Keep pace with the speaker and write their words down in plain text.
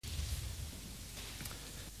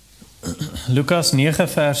Lukas 9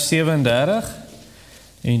 vers 37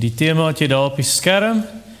 en die tema wat jy daar op die skerm,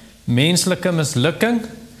 menslike mislukking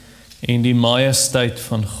en die majesteit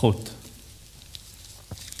van God.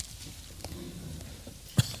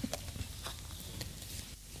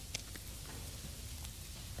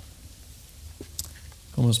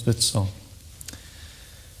 Kom ons bid saam.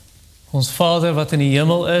 Ons Vader wat in die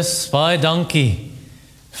hemel is, baie dankie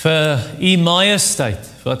vir u majesteit,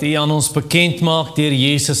 wat u aan ons bekend maak deur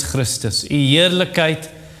Jesus Christus. U heerlikheid,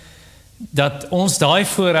 dat ons daai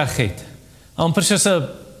voorreg het, amper soos 'n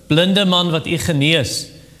blinde man wat u genees,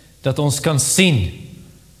 dat ons kan sien.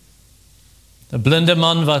 'n blinde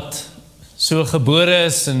man wat so gebore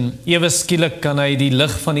is en ewe skielik kan hy die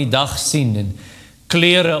lig van die dag sien en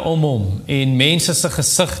kleure om hom en mense se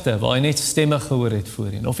gesigte waar hy net stemme gehoor het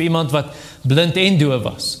voorheen. Of iemand wat blind en doof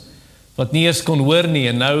was, wat nie eers kon hoor nie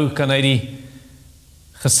en nou kan hy die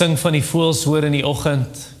gesing van die voëls hoor in die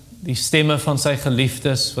oggend, die stemme van sy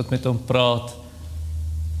geliefdes wat met hom praat.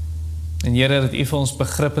 En Here, dat u vir ons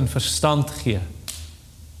begrip en verstand gee,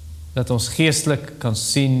 dat ons geestelik kan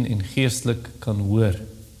sien en geestelik kan hoor.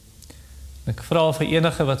 Ek vra vir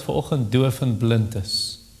enige wat vanoggend doof en blind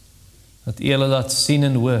is, dat u hulle laat sien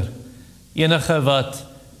en hoor. Enige wat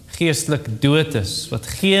geestelik dood is, wat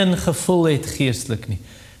geen gevoel het geestelik nie,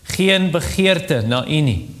 geen begeerte na u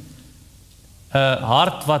nie. 'n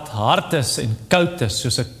hart wat hard is en koud is,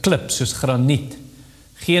 soos 'n klip, soos graniet.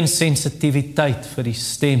 Geen sensitiwiteit vir die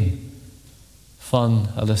stem van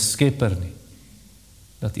hulle Skepper nie.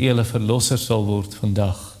 Dat u hulle verlosser sal word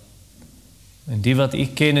vandag. En die wat u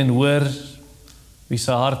ken en hoor, wie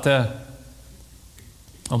se harte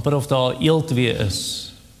amper of daar eeltwee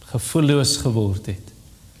is, gevoelloos geword het,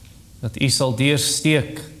 dat u sal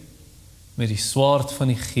deursteek met die swaard van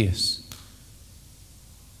die Gees,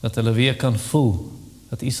 dat hulle weer kan voel,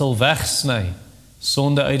 dat u sal wegsny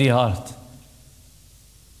sonde uit die hart,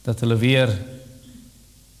 dat hulle weer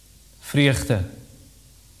vreugde,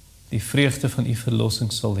 die vreugde van u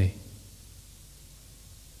verlossing sal hê.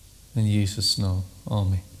 In Jesus naam,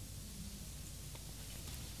 amen.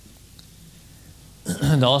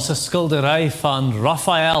 Daar is 'n skildery van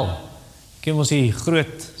Raphael. Ken ons die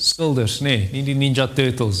groot skilders, nee, nie die Ninja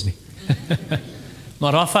Turtles nie.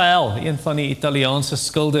 Maar Raphael, een van die Italiaanse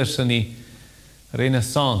skilders in die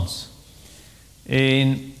Renaissance.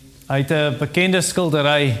 En hy het 'n bekende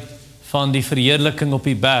skildery van die verheerliking op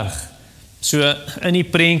die berg. So in die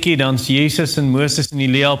prentjie dan's Jesus en Moses en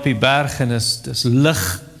Elia op die berg en dis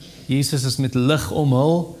lig. Jesus is met lig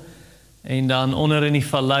omhul. En dan onder in die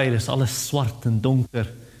vallei, dis alles swart en donker,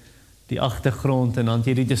 die agtergrond, en dan het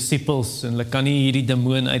jy die disippels, en hulle kan nie hierdie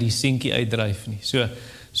demoon uit die seentjie uitdryf nie.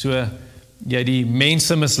 So jy die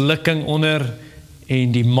mense mislukking onder,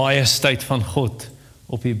 en die majesteit van God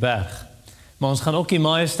op die berg. Maar ons gaan ook die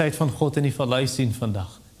majesteit van God in die vallei sien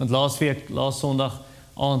vandag. Want laas Sondag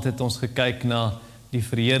aand het ons gekyk na die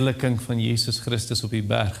verheerliking van Jesus Christus op die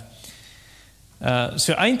berg.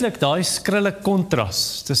 So eintlik daai skrille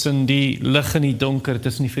kontras tussen die lig en die donker,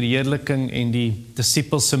 tussen die verheerliking en die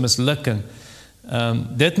disippels se mislukking.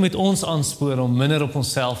 Dit moet ons aanspoor om minder op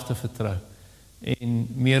onsself te vertrou en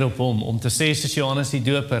meer op hom, om te sê soos Johannes die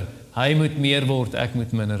Doper, hy moet meer word, ek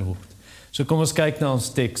moet minder word. So kom ons kyk na ons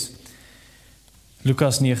teks.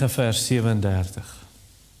 Lukas 9 vers 37.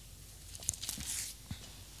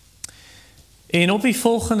 En op die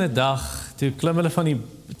volgende dag, toe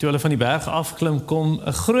hulle van die berg afklim, kom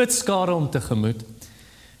 'n groot skare om tegemoet.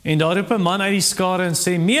 En daar roep 'n man uit die skare en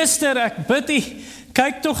sê: "Meester, ek bid u,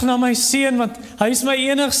 kyk tog na my seun, want hy is my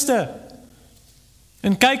enigste."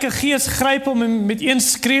 En kyk, 'n gees gryp hom en met een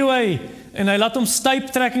skreeu hy, en hy laat hom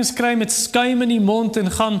stuiptrekkings kry met skuim in die mond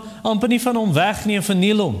en gaan amper nie van hom weg nie en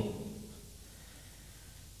verniel hom.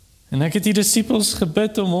 En ek het die disippels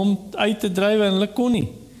gebid om hom uit te dryf en hulle kon nie.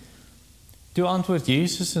 Toe antwoord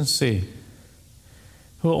Jesus en sê: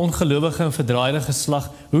 "O ongelowige en verdraaide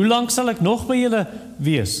geslag, hoe lank sal ek nog by julle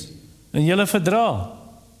wees en julle verdra?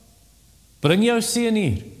 Bring jou seun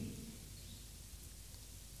hier."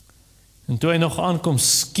 En toe hy nog aankom,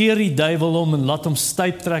 skeer die duiwel hom en laat hom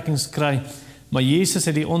stuiptrekkings kry, maar Jesus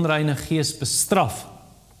het die onreine gees bestraf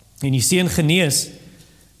en die seun genees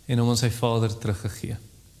en hom aan sy vader teruggegee.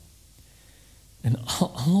 En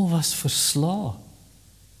almal was verslae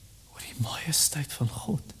oor die majesteit van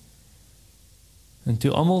God. En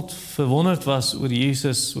toe almal verwonderd was oor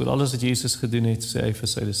Jesus, oor alles wat Jesus gedoen het, sê hy vir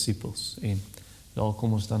sy disippels. En daar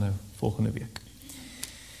kom ons dan nou volgende week.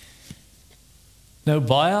 Nou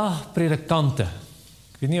baie predikante,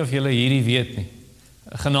 ek weet nie of julle hierdie weet nie,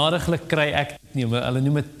 genadiglik kry ek dit nie, maar hulle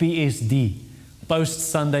noem dit PSD, Post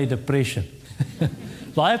Sunday Depression.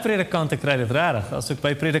 Baie predikante kry dit regtig. As ek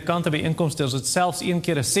by predikante byeenkomste, ons het selfs een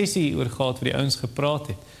keer 'n sessie oor gehad vir die ouens gepraat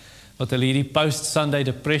het, wat hulle hierdie post-Sunday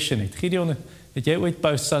depression het. Gideon, het jy ooit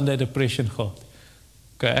post-Sunday depression gehad?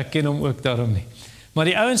 Okay, ek ken hom ook daarom nie. Maar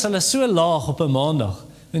die ouens, hulle is so laag op 'n maandag,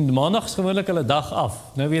 en maandag is gewoonlik hulle dag af.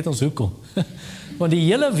 Nou weet ons hoekom. Want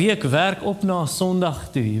die hele week werk op na Sondag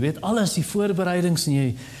toe. Jy weet alles, die voorbereidings, en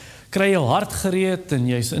jy kry jou hart gereed, en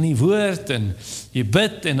jy's in die woord, en jy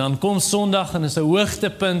bid, en dan kom Sondag, en is 'n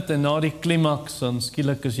hoogtepunt, en na die klimaks, dan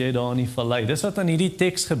skielik is jy daar in die vallei. Dis wat aan hierdie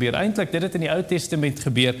teks gebeur. Eintlik, dit het in die Ou Testament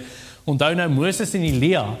gebeur. Onthou nou, Moses en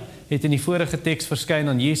Elia het in die vorige teks verskyn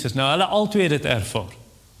aan Jesus. Nou, hulle albei het dit ervaar.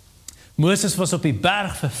 Moses was op die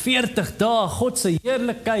berg vir 40 dae, God se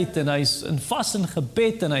heerlikheid, en hy's in vas en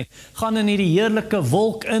gebed, en hy gaan in hierdie heerlike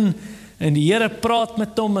wolk in, en die Here praat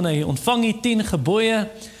met hom, en hy ontvang die 10 gebooie,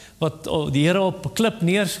 wat die Here op 'n klip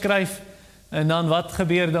neerskryf, en dan wat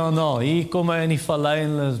gebeur daarna? Hier kom hy in die vallei,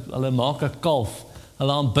 en hulle maak 'n kalf,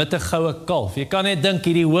 hulle aanbid 'n goue kalf. Jy kan net dink,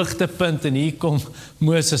 hierdie hoogtepunt, en hier kom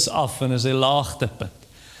Moses af, en is 'n laagtepunt.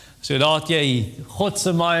 So daar het jy God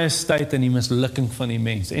se majesteit en die mislukking van die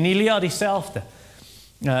mens. En Elia dieselfde.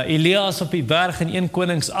 Elia is op die berg in 1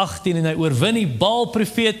 Konings 18 en hy oorwin die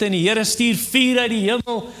Baal-profete en die Here stuur vuur uit die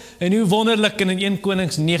hemel. En hoe wonderlik, en in 1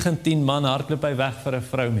 Konings 19 man hardloop hy weg vir 'n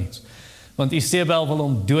vroumens. Want Isebel wil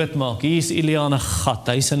hom doodmaak. Hier is Elia in 'n gat,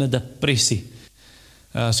 hy's in 'n depressie.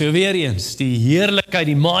 So weer eens, die heerlikheid,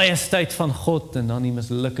 die majesteit van God en dan die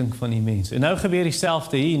mislukking van die mens. En nou gebeur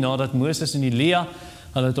dieselfde hier, nadat Moses en Elia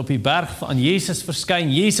hulle het op die berg aan Jesus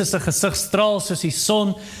verskyn. Jesus se gesig straal soos die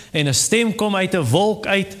son en 'n stem kom uit 'n wolk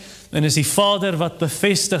uit en is die Vader wat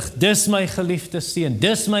bevestig, dis my geliefde seun,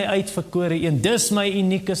 dis my uitverkore een, dis my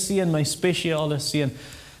unieke seun, my spesiale seun.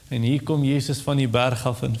 En hier kom Jesus van die berg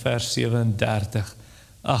af in vers 37.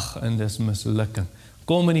 Ag, en dis mislukking.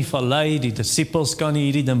 Kom in die vallei, die disippels kan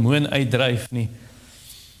nie hierdie demoon uitdryf nie.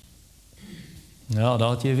 Ja, daar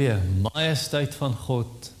het jy weer, majesteit van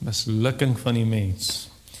God, mislukking van die mens.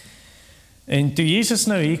 En toe Jesus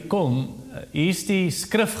nou hier kom, hier is die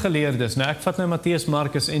skrifgeleerdes, nou ek vat nou Matteus,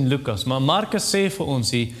 Markus en Lukas, maar Markus sê vir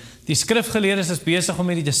ons hier, die skrifgeleerdes is besig om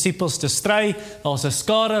met die disippels te stry, daar's 'n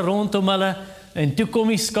skare rondom hulle, en toe kom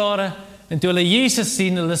die skare, en toe hulle Jesus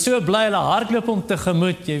sien, hulle is so bly, hulle hardloop hom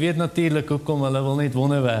tegemoet, jy weet natuurlik hoekom, hulle wil net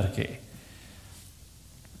wonderwerk hê.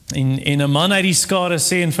 En 'n man uit die skare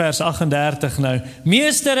sê in vers 38 nou,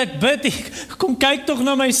 Meester, ek bid, kom kyk tog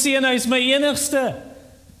na my seun, hy is my enigste.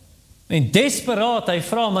 En desperaat, hy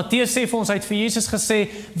vra, Matteus sê vir ons, hy het vir Jesus gesê,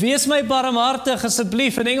 wees my barmhartig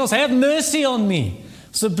asseblief, in Engels, have mercy on me.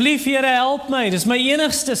 Asseblief, Here, help my, dis my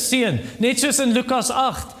enigste seun, net soos in Lukas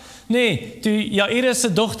 8. Nee, toe Jairus se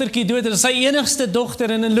dogtertjie dood, dit is sy enigste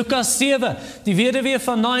dogter, en in Lukas 7, die weduwee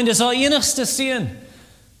van Nain, dis haar enigste seun.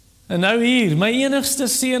 En nou hier, my enigste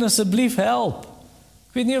seun, asseblief help.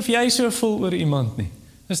 Ek weet nie of jy so voel oor iemand nie.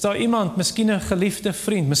 Is daar iemand, miskien 'n geliefde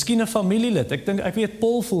vriend, miskien 'n familielid. Ek weet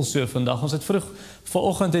Paul voel so vandag. Ons het vroeg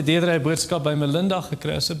vanoggend 'n deurry boodskap by Melinda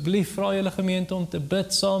gekry. Asseblief vra julle gemeente om te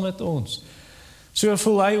bid saam met ons. So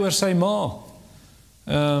voel hy oor sy ma.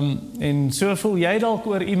 En so voel jy dalk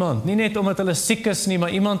oor iemand, nie net omdat hulle siek is nie,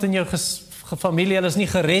 maar iemand in jou familie, hulle is nie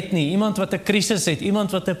gered nie, iemand wat 'n krisis het,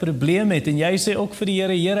 iemand wat 'n probleem het, en jy sê ook vir die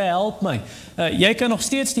Here, Here help my. Jy kan nog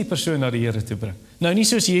steeds die persoon na die Here toe bring. Nou nie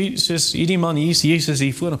soos hierdie man, hier is Jesus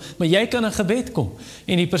hier voor hom, maar jy kan 'n gebed kom,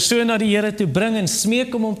 en die persoon na die Here toe bring, en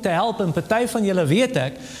smeek om te help, en party van julle weet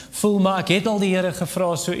ek, voel maar ek het al die Here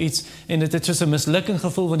gevra so iets, en dit het soos 'n mislukking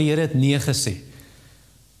gevoel, want die Here het nee gesê.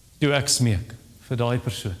 Toe ek smeek vir daai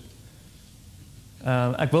persoon.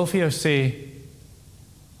 Ek wil vir jou sê,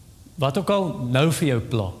 wat ook al nou vir jou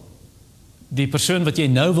pla, die persoon wat jy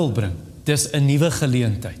nou wil bring, dis 'n nuwe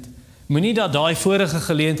geleentheid. Moenie dat daai vorige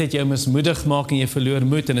geleentheid jou mismoedig maak en jy verloor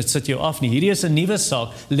moed en dit sit jou af nie. Hierdie is 'n nuwe saak.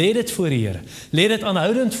 Lê dit voor die Here. Lê dit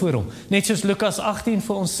aanhoudend voor hom. Net soos Lukas 18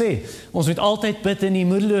 vir ons sê, ons moet altyd bid en nie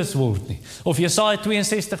moedeloos word nie. Of Jesaja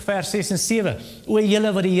 62 vers 6 en 7. O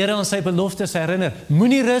julle wat die Here aan sy beloftes herinner,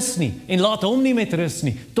 moenie rus nie en laat hom nie met rus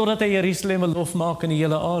nie, totdat hy Jerusalem 'n lof maak in die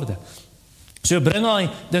hele aarde. So bring hy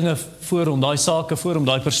dinge voor hom, daai sake voor hom,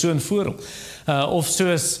 daai persoon voor hom. Of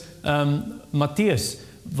soos Matteus,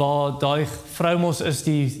 waar daai vrou mos is,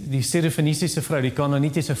 die Sirofenisiese vrou, die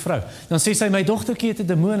Kanaanitiese vrou. Dan sê sy, my dogtertjie het 'n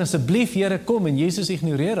demoon, asseblief Here kom, en Jesus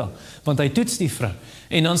ignoreer haar, want hy toets die vrou.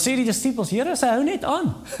 En dan sê die disippels, Here, sy hou net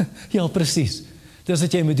aan. Ja, presies. Dis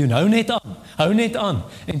wat jy moet doen, hou net aan.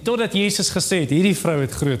 En totdat Jesus gesê het, hierdie vrou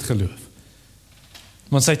het groot geloof.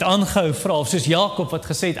 Want sy het aangehou vra, of soos Jakob wat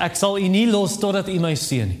gesê het, ek sal u nie los totdat u my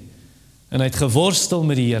seën nie. En hy het geworstel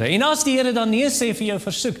met die Here. En as die Here dan nee sê vir jou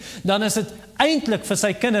versoek, dan is dit eintlik vir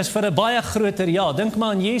sy kinders vir 'n baie groter ja. Dink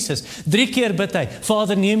maar aan Jesus. 3 keer bid hy,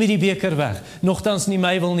 Vader, neem die beker weg. Nogtans nie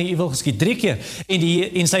my wil nie, u wil geskied. 3 keer.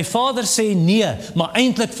 En sy Vader sê nee, maar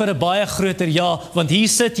eintlik vir 'n baie groter ja, want hier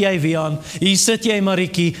sit jy, Wian, hier sit jy,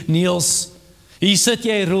 Maritjie, Niels, hier sit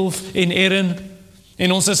jy, Rolf en Erin.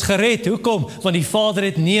 En ons is gered. Hoekom? Want die Vader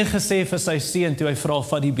het nee gesê vir sy seun toe hy vra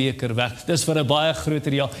van die beker weg. Dis vir 'n baie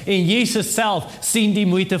groter ja. En Jesus self sien die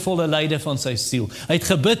moeitevolle lyde van sy siel. Hy het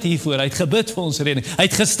gebid hiervoor, hy het gebid vir ons redding. Hy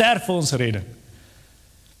het gesterf vir ons redding.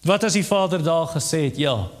 Wat as die Vader daar gesê het?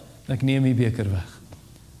 Ja, ek neem die beker weg.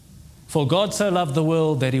 For God so loved the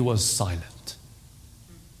world that he was silent.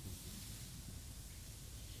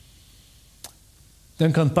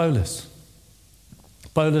 Dink aan Paulus.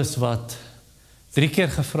 Paulus wat 3 keer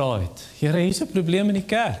gevra het, Here, hier is 'n probleem in die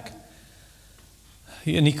kerk.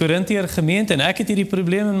 In die Korintiër gemeente, en ek het hierdie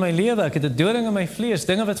probleem in my lewe, ek het 'n doring in my vlees,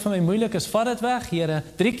 dinge wat vir my moeilik is, vat dit weg, Here.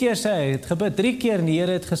 3 keer sê hy, het gebid, 3 keer en die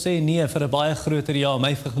Here het gesê, nee, vir 'n baie groter ja,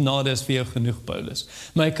 my genade is vir jou genoeg, Paulus.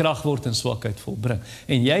 My krag word in swakheid volbring.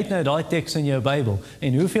 En jy het nou daai teks in jou Bybel,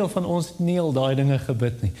 en hoeveel van ons het nie al daai dinge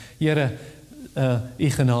gebid nie? Here, u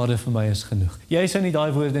genade vir my is genoeg. Jy sou nie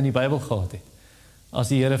daai woorde in die Bybel gehad het. As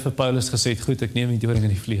die Here vir Paulus gesê het, goed, ek neem die doring in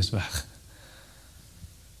die vlees weg.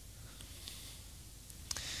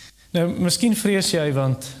 Nou, miskien vrees jy,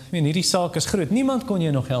 want hierdie saak is groot. Niemand kon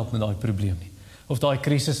jou nog help met daai probleem nie. Of daai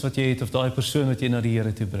krisis wat jy het, of daai persoon wat jy na die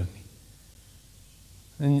Here toe bring nie.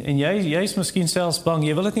 En jy is miskien selfs bang,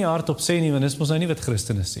 jy wil dit nie hardop sê nie, want dis mos nou nie wat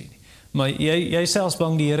Christene sê nie. Maar jy selfs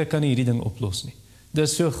bang, die Here kan nie hierdie ding oplos nie. Dit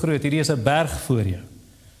is so groot, hierdie is 'n berg voor jou.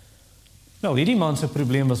 Wel, hierdie man se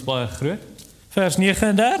probleem was baie groot. Vers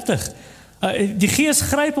 39. Die gees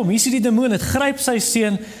gryp hom, hier is die demoon, het gryp sy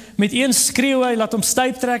seun, met een skreeu hy, laat hom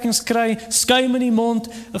stuiptrekkings kry, skuim in die mond,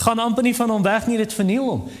 gaan amper nie van hom weg nie, dit verniel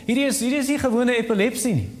hom. Hierdie is nie gewone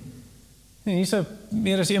epilepsie nie. En hier is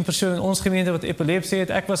meer as een persoon in ons gemeente wat epilepsie het.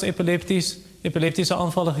 Ek was epileptiese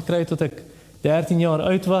aanvalle gekry tot ek 13 jaar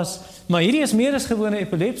oud was, maar hierdie is meer as gewone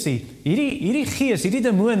epilepsie. Hierdie gees, hierdie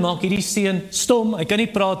demoon maak hierdie seun stom, hy kan nie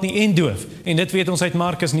praat nie en doof, en dit weet ons uit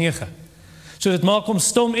Markus 9. So dit maak hom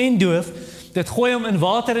stom en doof, dit gooi hom in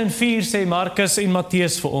water en vuur, sê Markus en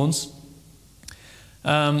Matteus vir ons.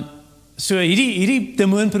 So hierdie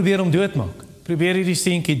demoon probeer hom doodmaak, probeer hierdie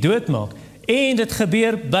seentjie doodmaak, en dit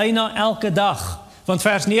gebeur byna elke dag, want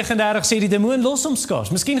vers 39 sê die demoon los hom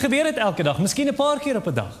skaars, miskien gebeur dit elke dag, miskien 'n paar keer op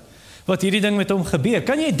 'n dag, wat hierdie ding met hom gebeur.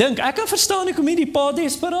 Kan jy dink, ek kan verstaan hoekom hierdie pa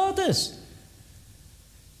desperaat is.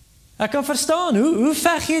 Ek kan verstaan, hoe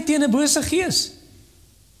veg jy teen 'n bose gees?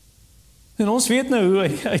 En ons weet nou hoe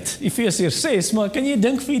uit Efesiërs 6, maar kan jy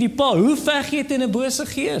dink vir die pa, hoe veg jy teen 'n bose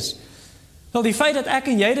gees? Wel, die feit dat ek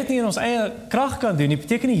en jy dit nie in ons eie krag kan doen,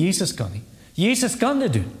 beteken nie Jesus kan nie. Jesus kan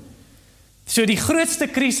dit doen. So die grootste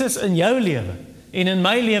krisis in jou lewe en in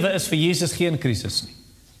my lewe is vir Jesus geen krisis nie.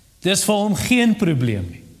 Dis vir hom geen probleem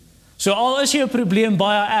nie. So al is jou probleem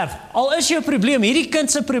baie erg, al is jou probleem, hierdie kind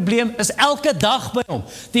se probleem is elke dag by hom.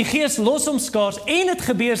 Die gees los hom skaars en dit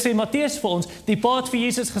gebeur, sê Matteus vir ons, die pa het vir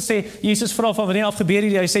Jesus gesê, Jesus vra van wanneer af gebeur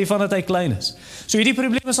hierdie, hy sê van dat hy klein is. So hierdie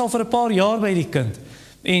probleem is al vir 'n paar jaar by die kind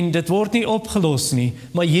en dit word nie opgelos nie,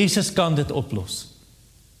 maar Jesus kan dit oplos.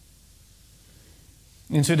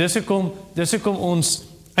 En so dis hoekom ons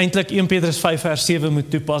eintlik 1 Petrus 5 vers 7 moet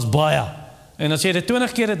toepas baie. En as jy dit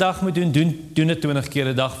 20 keer 'n dag moet doen dit 20 keer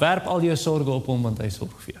 'n dag. Werp al jou sorge op hom, want hy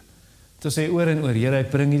sorg vir jou. Dit sê oor en oor, Here,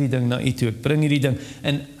 ek bring hierdie ding na u toe, ek bring hierdie ding.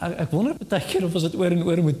 En ek wonder baie keer of ons dit oor en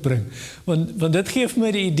oor moet bring. Want dit gee vir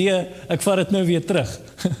my die idee, ek vat dit nou weer terug.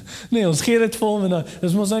 Nee, ons gee dit vir hom en dan,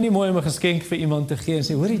 dis mos nou nie mooi om 'n geskenk vir iemand te gee en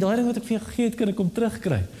sê, hoor jy, daai ding wat ek vir jou gegee het, kan ek hom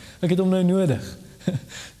terugkry. Ek het hom nou nodig.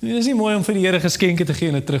 Dit is nie mooi om vir die Here geskenke te gee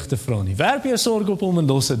en dit terug te vra nie. Werp jou sorge op hom en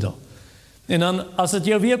los dit dan. En dan, as dit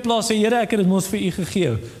jou weer plaas, sê, Here, ek het dit mos vir u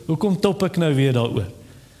gegee. Hoekom top ek nou weer daaroor?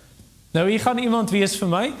 Nou, hier gaan iemand wees vir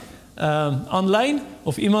my, aanlyn,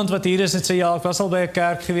 of iemand wat hier is, het sê, ja, ek was al by 'n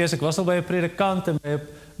kerk gewees, ek was al by 'n predikant, en by 'n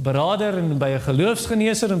beraader, en by 'n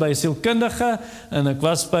geloofsgeneeser, en by 'n sielkundige, en ek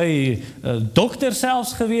was by 'n dokter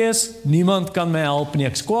selfs gewees, niemand kan my help nie,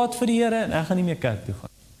 ek's kwaad vir die Here, en ek gaan nie meer kerk toe gaan.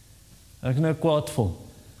 Ek is nou kwaad vir hom.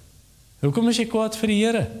 Hoekom is jy kwaad vir die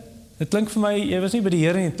Here? Dit klink vir my, jy was nie by die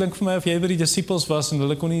Here nie, dit klink vir my of jy by die disippels was en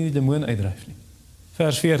hulle kon nie die demoon uitdryf nie.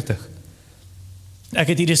 Vers 40. Ek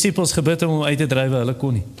het die disippels gebid om hom uit te dryf, hulle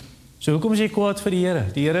kon nie. So hoekom is jy kwaad vir die Here?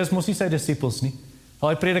 Die Here is mos nie sy disippels nie.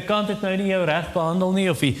 Daai predikant het nou nie jou reg behandel nie,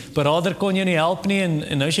 of die beraader kon jou nie help nie,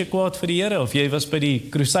 en nou is jy kwaad vir die Here, of jy was by die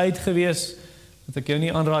crusade gewees, wat ek jou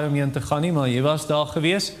nie aanraai om heen te gaan nie, maar jy was daar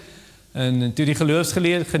gewees, en toe die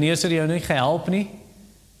geloofsgeneeser jou nie gehelp nie,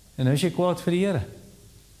 En nou is jy kwaad vir die Here.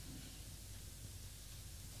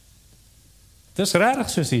 Dis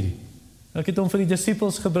regtig soos hierdie. Ek het hom vir die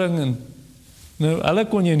disippels gebring en nou, hulle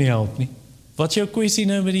kon jou nie help nie. Wat is jou kwessie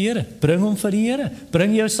nou met die Here? Bring hom vir die Here.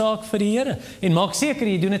 Bring jou saak vir die Here. En maak seker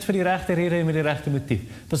jy doen dit vir die regte rede en met die regte motief.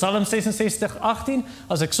 Psalm 66:18,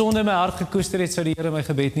 as ek sonde in my hart gekoester het, sou die Here my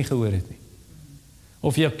gebed nie gehoor het nie.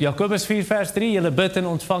 Of Jakobus 4:3, julle bid en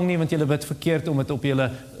ontvang nie, want julle bid verkeerd om dit op julle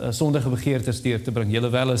sondige begeertes deur te bring, julle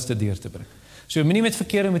welliste deur te bring. So moenie met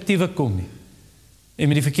verkeerde motiewe kom nie. En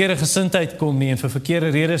met die verkeerde gesindheid kom nie, en vir verkeerde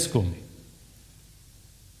redes kom nie.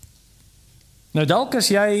 Nou dalk is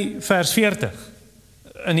jy vers 40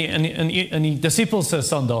 in die disippels se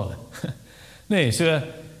sandale. Nee, so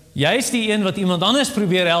jy is die een wat iemand anders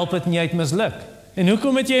probeer help het en jy het misluk. En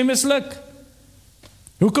hoekom het jy misluk?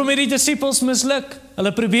 Hoekom het die disippels misluk?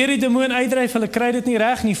 Hulle probeer die demoon uitdryf, hulle kry dit nie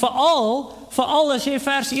reg nie. Veral as jy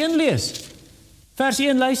vers 1 lees. Vers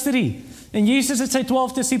 1 luister hier. En Jesus het sy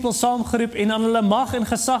 12 disippels saamgeroep en aan hulle mag en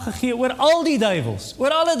gesag gegee oor al die duiwels,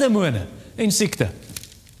 oor alle demone en siekte.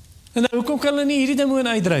 En nou, hoekom kan hulle nie hierdie demoon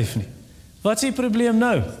uitdryf nie? Wat is die probleem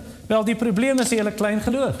nou? Wel, die probleem is julle klein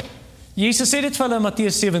geloof. Jesus sê dit vir hulle in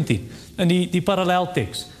Matteus 17, in die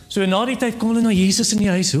parallelteks. So na die tyd kom hulle na Jesus in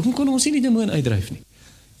die huis. Hoekom kon ons nie die demoon uitdryf nie?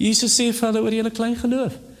 Jesus sê vir hulle oor julle klein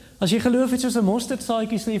geloof. As jy geloof het soos 'n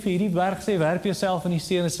mosterdsaadjie, sê vir hierdie berg sê, werp jouself in die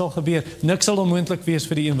see en dit sal gebeur. Niks sal onmoontlik wees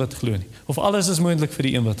vir die een wat glo nie. Of alles is moontlik vir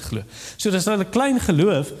die een wat glo. So dis hulle klein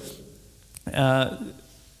geloof.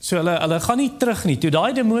 So hulle gaan nie terug nie. Toe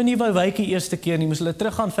daai demoon nie wou wyk die eerste keer nie, moes hulle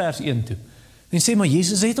terug gaan vers 1 toe. En sê maar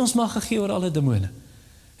Jesus het ons mag gegee oor alle demone.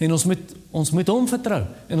 En ons moet hom vertrou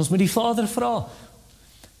en ons moet die Vader vra.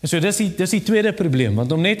 En so dis die tweede probleem,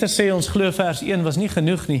 want om net te sê ons glo vers 1 was nie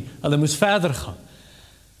genoeg nie. Hulle moes verder gaan.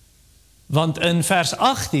 Want in vers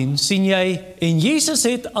 18 sien jy en Jesus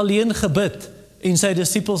het alleen gebid en sy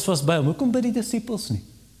disippels was by hom. Hoekom bid die disippels nie?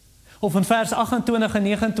 Of in vers 28 en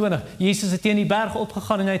 29, Jesus het teen die berg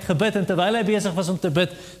opgegaan en hy het gebid, en terwyl hy besig was om te bid,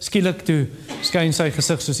 skielik toe skyn sy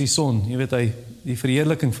gesig soos die son. Jy weet, die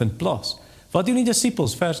verheerliking vind plaas. Wat doen die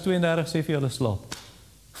disippels? Vers 32 sê vir hulle slaap.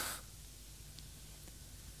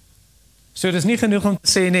 So dit is nie genoeg om te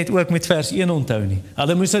sê net ook met vers 1 onthou nie.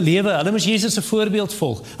 Hulle moes Jesus se voorbeeld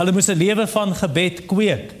volg. Hulle moes 'n lewe van gebed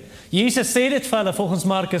kweek. Jesus sê dit vir hulle volgens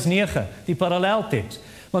Markus 9, die parallelteks.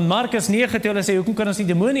 Want Markus 9, toe hulle sê, hoekom kan ons die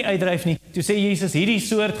demoon nie uitdryf nie? Toe sê Jesus, hierdie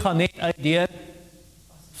soort gaan net uit deur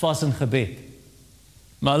vas en gebed.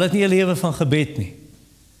 Maar hulle het nie 'n lewe van gebed nie.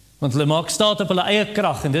 Want hulle maak staat op hulle eie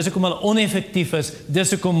krag, en dis hoekom hulle oneffektief is,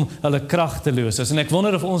 dis hoekom hulle kragteloos is. En ek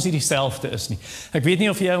wonder of ons nie dieselfde is nie. Ek weet nie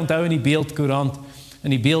of jy onthou in die Beeldkoerant, in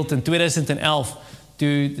die Beeld in 2011,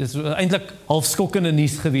 toe, dit is eintlik half skokkende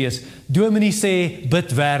nuus gewees, dominee sê,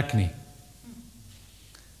 bid werk nie.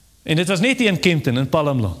 En dit was net hier in Kempton, in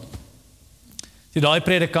Palmland. Toe daai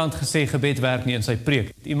predikant gesê, gebed werk nie in sy preek.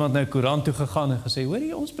 Het iemand nou Koerant toe gegaan en gesê, hoor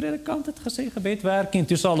jy, ons predikant het gesê, gebed werk nie. En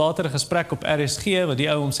toe sal later 'n gesprek op RSG, wat die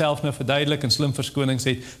ou homself nou verduidelik en slim verskonings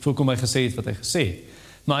het, vir hoekom hy gesê het wat hy gesê het.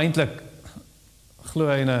 Maar eintlik glo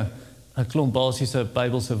hy in 'n klomp basiese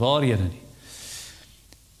Bybelse waarhede nie.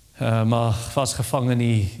 Maar vasgevang in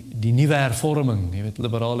die nuwe hervorming, jy weet,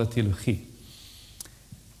 liberale teologie.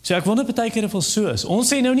 So ek wonder partykeer of ons so is.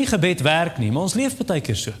 Ons sê nou nie gebed werk nie, maar ons leef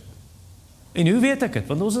partykeer so. En hoe weet ek dit?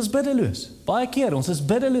 Want ons is biddeloos. Baie keer, ons is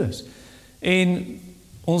biddeloos. En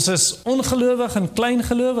ons is ongelowig en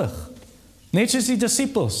kleingelowig. Net soos die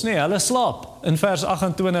disippels, nee, hulle slaap in vers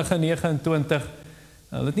 28 en 29.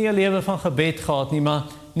 Hulle het nie 'n lewe van gebed gehad nie, maar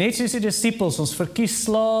net soos die disippels, ons verkies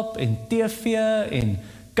slaap en TV en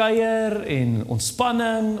kuier en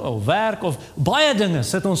ontspanning of werk of baie dinge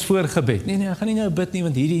sit ons voor gebed. Nee, ek gaan nie nou bid nie,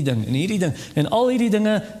 want hierdie ding en hierdie ding en al hierdie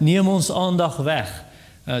dinge neem ons aandag weg.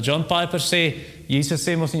 John Piper sê, Jesus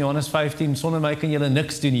sê ons in Johannes 15, sonder my kan julle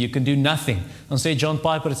niks doen, you can do nothing. Dan sê John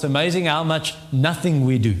Piper, it's amazing how much nothing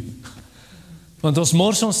we do. Want ons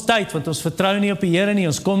mors ons tyd, want ons vertrou nie op die Here nie,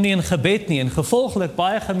 ons kom nie in gebed nie, en gevolglik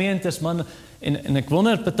baie gemeentes, man, en ek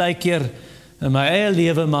wonder partykeer in my eie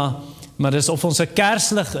lewe, maar dis of ons 'n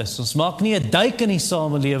kerslig is, ons maak nie 'n duik in die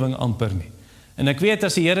samelewing amper nie. En ek weet,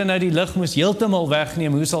 as die Here nou die lig moes heeltemal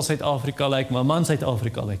wegneem, hoe sal Suid-Afrika lyk, maar man,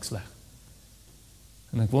 Suid-Afrika lyk sleg.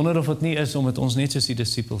 En ek wonder of dit nie is, omdat ons net soos die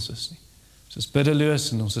disippels is nie. Ons is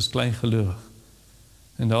biddeloos en ons is kleingelowig.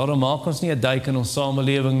 En daarom maak ons nie 'n duik in ons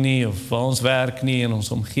samelewing nie, of waar ons werk nie, in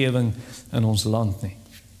ons omgewing, in ons land nie.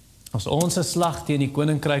 As ons 'n slag teen die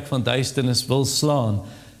koninkryk van duisternis wil slaan,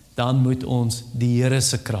 dan moet ons die Here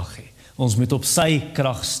se krag hê. Ons moet op sy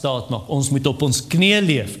krag staat maak. Ons moet op ons knieë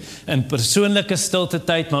leef. In persoonlike stilte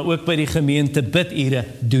tyd, maar ook by die gemeente bidure,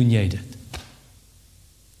 doen jy dit.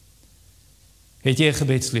 Het jy 'n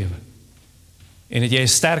gebedslewe? En het jy 'n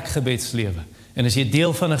sterk gebedslewe? En as jy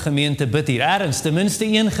deel van 'n gemeente bid hier, ergens, ten minste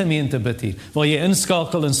een gemeente bid hier, waar jy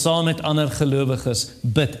inskakel en saam met ander gelowiges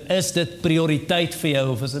bid, is dit prioriteit vir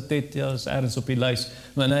jou, of is dit net, ja, is ergens op die lys,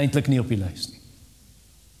 maar eintlik nie op die lys nie.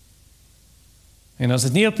 En as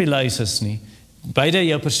dit nie op die lys is nie, beide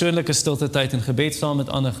jou persoonlike stilte tyd en gebed saam met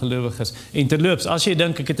ander gelowiges, en terloops, as jy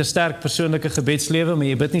dink ek het 'n sterk persoonlike gebedslewe, maar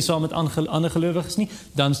jy bid nie saam met ander gelowiges nie,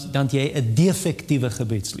 dan het jy 'n defektiewe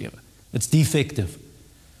gebedslewe. It's defective.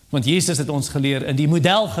 Want Jesus het ons geleer in die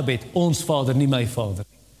modelgebed, ons Vader, nie my Vader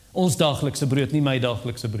nie. Ons daaglikse brood, nie my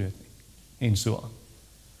daaglikse brood nie. En so aan.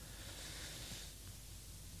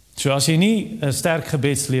 So as jy nie 'n sterk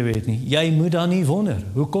gebedslewe het nie, jy moet dan nie wonder,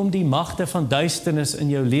 hoekom die magte van duisternis in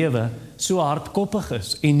jou lewe so hardkoppig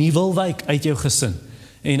is, en nie wil wyk uit jou gesin,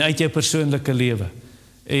 en uit jou persoonlike lewe,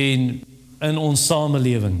 en in ons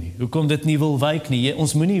samelewing nie. Hoekom dit nie wil wyk nie.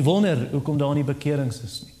 Ons moet nie wonder, hoekom daar nie bekerings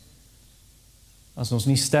is nie. As ons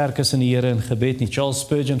nie sterk is in die Here in gebed nie. Charles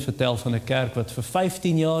Spurgeon vertel van 'n kerk wat vir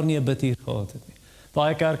 15 jaar nie 'n bidtuur gehad het nie.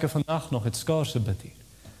 Baie kerke vandag nog het skaars 'n bidtuur.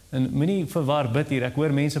 En moenie verwar bidtuur. Ek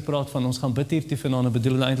hoor mense praat van ons gaan bidtuur toe vanaand en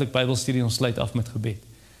bedoel hulle eintlik Bybelstudie, ons sluit af met gebed.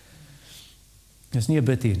 Dis nie 'n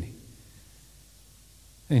bidtuur nie.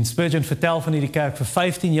 En Spurgeon vertel van hierdie kerk vir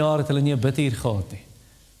 15 jaar het hulle nie 'n bidtuur gehad nie.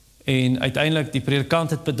 En uiteindelik die predikant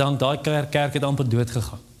het bedank, daai kerk het amper dood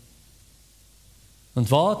gegaan. Want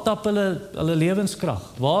waar tap hulle lewenskrag?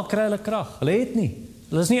 Waar kry hulle krag? Hulle het nie.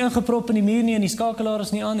 Hulle is nie ingeprop in die muur nie en die skakelaar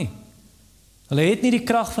is nie aan nie. Hulle het nie die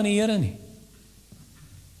krag van die Here nie.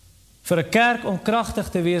 Vir 'n kerk om kragtig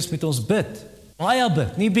te wees moet ons bid. Baie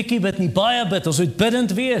bid, nie bietjie bid nie, baie bid. Ons moet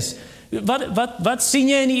bidend wees. Wat sien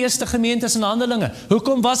jy in die eerste gemeentes en Handelinge?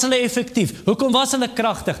 Hoekom was hulle effektief? Hoekom was hulle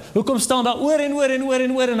kragtig? Hoekom staan daar oor en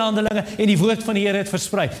oor in Handelinge en die woord van die Here het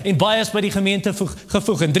versprei? En baie is by die gemeente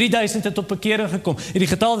gevoeg en 3000 het tot bekering gekom. En die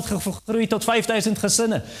getal het gegroei tot 5000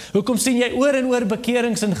 gesinne. Hoekom sien jy oor en oor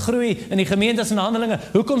bekerings en groei in die gemeentes en Handelinge?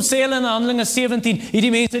 Hoekom sê hulle in Handelinge 17,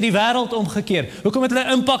 hierdie mense die wêreld omgekeer? Hoekom het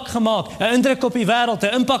hulle impak gemaak? 'n indruk op die wêreld,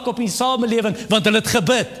 'n impak op die samelewing, want hulle het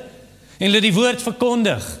gebid en hulle die woord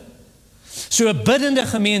verkondig. So 'n biddende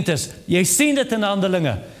gemeentes, jy sien dit in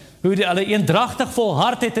Handelinge, hoe hulle eendragtig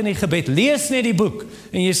volhard het in die gebed. Lees net die boek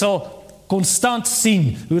en jy sal konstant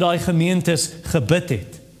sien hoe daai gemeentes gebid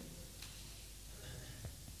het.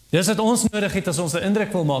 Dis wat ons nodig het as ons 'n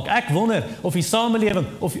indruk wil maak. Ek wonder of die samelewing,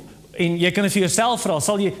 en jy kan dit vir jouself vra,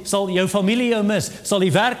 sal jou familie jou mis, sal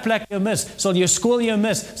die werkplek jou mis, sal jou skool jou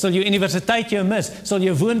mis, sal jou universiteit jou mis, sal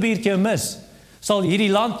jou woonbuurt jou mis, sal hierdie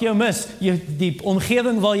land jou mis, die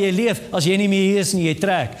omgewing waar jy leef, as jy nie meer hier is nie, jy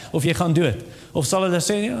trek, of jy gaan dood. Of sal hulle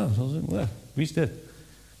sê, ja, wie is dit?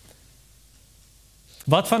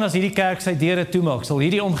 Wat van as hierdie kerk sy deure toemaak, sal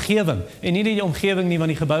hierdie omgewing, en nie die omgewing nie, want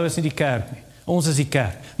die gebou is nie die kerk nie, ons is die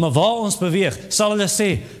kerk, maar waar ons beweeg, sal hulle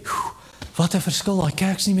sê, wat 'n verskil, die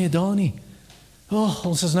kerk is nie meer daar nie,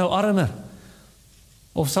 ons is nou armer,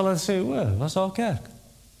 of sal hulle sê, was daar kerk?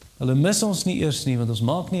 Hulle mis ons nie eers nie, want ons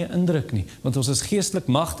maak nie 'n indruk nie, want ons is geestelik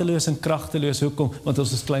magteloos en kragteloos. Hoekom? Want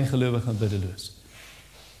ons is kleingelowig en biddeloos.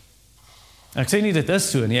 Ek sê nie dit is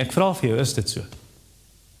so nie, ek vra vir jou, is dit so?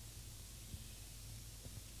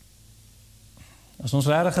 As ons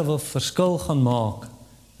regtig 'n verskil gaan maak,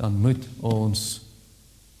 dan moet ons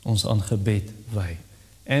aan gebed wy.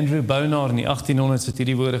 Andrew Bonar in die 1800s het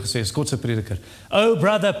hierdie woorde gesê, Skotse prediker. Oh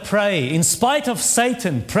brother, pray. In spite of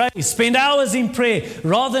Satan, pray. Spend hours in prayer.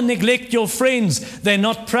 Rather neglect your friends than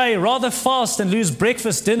not pray. Rather fast and lose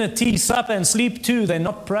breakfast, dinner, tea, supper and sleep too than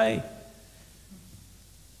not pray.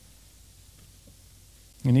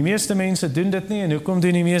 En die meeste mense doen dit nie. En hoekom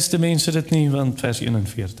doen die meeste mense dit nie? Want vers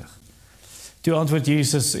 41. Toe antwoord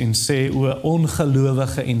Jesus en sê, o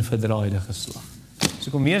ongelowige en verdraaide geslag. So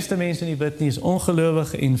kom meeste mense nie bid nie, is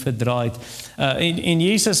ongelowig en verdraaid. En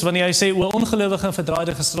Jesus, wanneer hy sê, o ongelowige en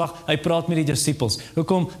verdraaide geslag, hy praat met die disippels.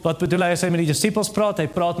 Hoekom, wat bedoel hy as hy met die disippels praat? Hy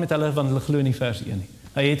praat met hulle, want hulle glo nie vers 1 nie.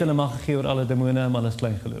 Hy het hulle mag gegee oor alle demone, maar hulle is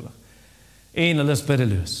kleingelowig. En hulle is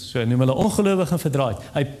biddeloos. So noem hulle ongelowig en verdraaid.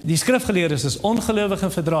 Die skrifgeleerdes is ongelowig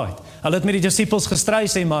en verdraaid. Hulle het met die disippels gestry,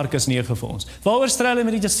 sê Markus 9 vir ons. Waaroor stry hulle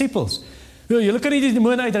met die disippels? Julle kan nie die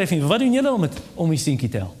demone uitdryf nie. Wat doen julle om die seentjie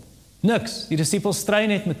te help? Niks. Die disippels stry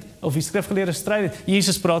net of die skrifgeleerdes stry net.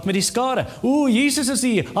 Jesus praat met die skare. Jesus is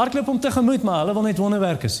hier. Hardloop hom tegemoet, maar hulle wil net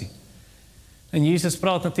wonderwerke sien. En Jesus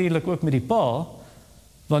praat natuurlik ook met die pa,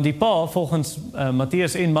 want die pa, volgens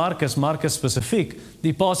Matteus en Markus spesifiek,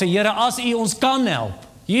 die pa sê, Here, as u ons kan help.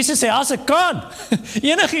 Jesus sê, as ek kan.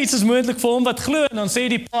 Enigiets is moontlik vir hom wat glo, en dan sê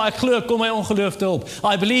die pa, ek glo, kom my ongeloof te hulp.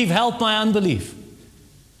 I believe, help my unbelief.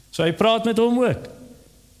 So hy praat met hom ook.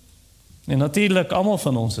 En natuurlik, almal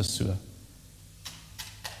van ons is so.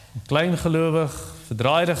 kleingelowig,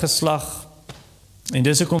 verdraaide geslag. En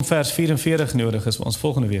dis hoekom vers 44 nodig is, waar ons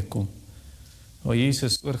volgende week kom. Waar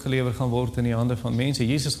Jesus oorgelewer gaan word in die hande van mense.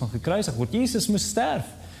 Jesus gaan gekruisig word. Jesus moes sterf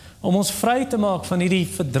om ons vry te maak van hierdie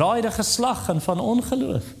verdraaide geslag en van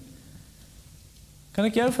ongeloof. Kan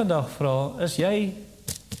ek jou vandag vra, is jy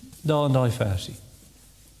daar in daai versie?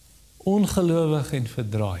 Ongelowig en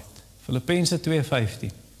verdraaid. Filippense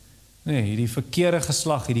 2:15. Nee, hierdie verkeerde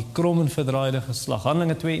geslag, hierdie krom en verdraaide geslag.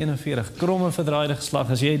 Handelinge 2:41, krom en verdraaide geslag,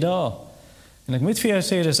 is jy daar? En ek moet vir jou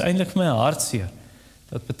sê, dis eintlik vir my hartseer,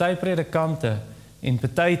 dat party predikante en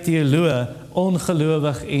party teoloë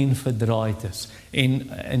ongelowig en verdraaid is.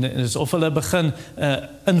 En is of hulle begin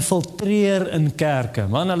infiltreer in kerke.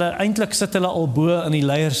 Man, eintlik sit hulle al bo in die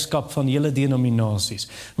leierskap van hele denominasies.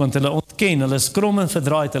 Want hulle ontken, hulle is krom en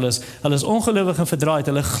verdraaid, hulle is ongelowig en verdraaid.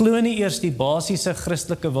 Hulle glo nie eers die basiese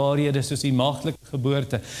Christelike waarhede soos die maagdelike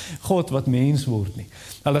geboorte, God wat mens word nie.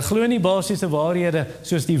 Hulle glo nie basiese waarhede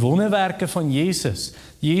soos die wonderwerke van Jesus.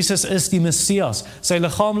 Jesus is die Messias. Sy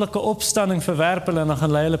liggaamlike opstanding verwerp hulle en dan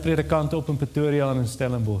gaan lei hulle predikante op in Pretoria en in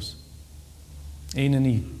Stellenbosch. En in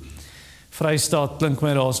die Vrystaat klink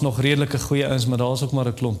my daar's nog redelike goeie ouens, maar daar's ook maar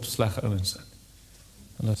 'n klomp sleg ouens in.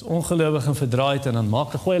 En dit is ongelowig en verdraaid en dan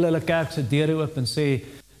gooi hulle kerk se deure oop en sê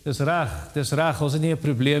dis reg, ons het nie 'n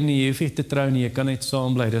probleem nie, jy hoef nie te trou nie, jy kan net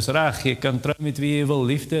saam bly. Dis reg, jy kan trou met wie jy wil,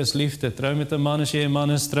 liefde is liefde, trou met 'n man as jy 'n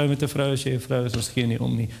man is, trou met 'n vrou as jy 'n vrou is, ons gee nie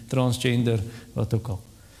om nie, transgender, wat ook al.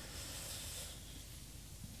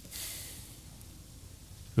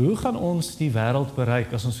 Hoe gaan ons die wêreld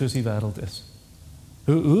bereik as ons soos die wêreld is?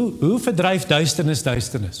 Hoe verdryf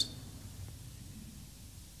duisternis?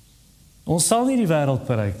 Ons sal nie die wêreld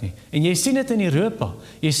bereik nie. En jy sien dit in Europa.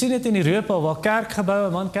 Jy sien dit in Europa waar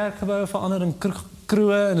kerkgeboue verander in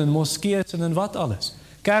kroë en in moskeeë en in wat alles.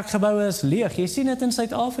 Kerkgeboue is leeg. Jy sien dit in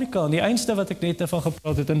Suid-Afrika. En die einste wat ek net van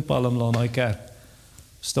gepraat het in Palmlaan, daai kerk,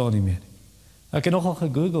 staan nie meer nie. Ek het nogal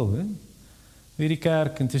gegoogel, wie die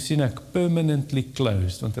kerk, en toe sien ek permanently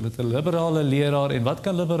closed, want hulle het 'n liberale leraar, en wat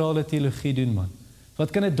kan liberale teologie doen, man? Wat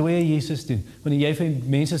kan 'n dooie Jesus doen? Wanneer jy vir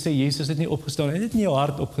mense sê Jesus het nie opgestaan, hy het nie in jou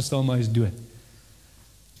hart opgestaan, maar hy is dood.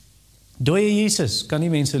 Dooie Jesus kan nie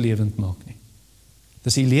mense lewend maak nie.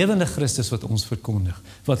 Dis die lewende Christus wat ons verkondig,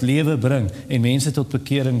 wat lewe bring en mense tot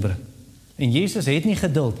bekering bring. En Jesus het nie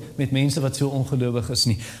geduld met mense wat so ongelowig is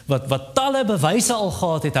nie. Wat talle bewyse al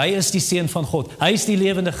gehad het, hy is die seun van God. Hy is die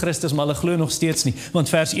lewende Christus, maar hulle glo nog steeds nie. Want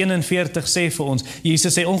vers 41 sê vir ons,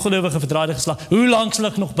 Jesus sê ongelowige verdraaide geslag, hoe lank sal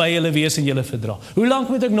ek nog by julle wees en julle verdra? Hoe lank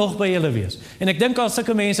moet ek nog by julle wees? En ek dink aan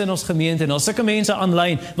sulke mense in ons gemeente en aan sulke mense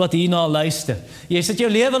aanlyn wat hierna luister. Jy sit jou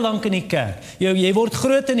lewe lank in die kerk. Jy word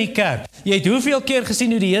groot in die kerk. Jy het hoeveel keer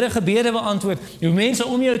gesien hoe die Here gebede beantwoord, hoe mense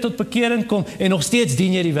om jou tot bekering kom en nog steeds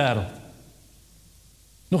dien jy die wêreld.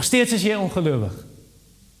 Nog steeds is jy ongelowig.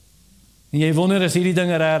 En jy wonder, is hierdie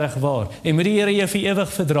dinge regtig waar? En moet die Here jou vir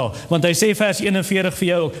ewig verdra? Want hy sê vers 41 vir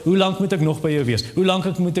jou ook, hoe lank moet ek nog by jou wees? Hoe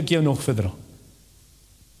lank moet ek jou nog verdra?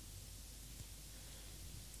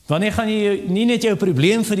 Wanneer gaan jy nie net jou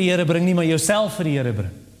probleem vir die Here bring nie, maar jouself vir die Here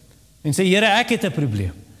bring? En sê, Here, ek het 'n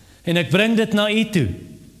probleem. En ek bring dit na U toe.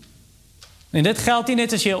 En dit geld nie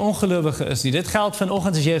net as jy 'n ongelowige is nie, dit geld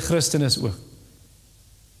vanoggend as jy 'n Christen is ook.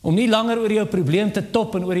 Om nie langer oor jou probleem te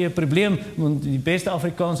top en oor jou probleem, want die beste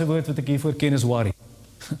Afrikaanse woord wat ek hiervoor ken is worry.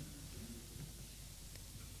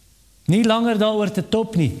 Nie langer daaroor te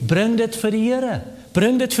top nie, bring dit vir die Here.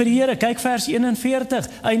 Bring dit vir die Here. Kyk vers 41,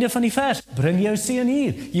 einde van die vers. Bring jou seun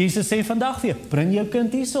hier. Jesus sê vandag weer, bring jou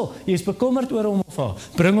kind hierso. Jy is bekommerd oor hom of haar.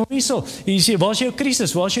 Bring hom hierso. Jy sê, waar is jou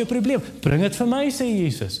krisis? Waar is jou probleem? Bring dit vir my, sê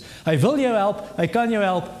Jesus. Hy wil jou help, hy kan jou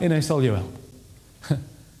help en hy sal jou help.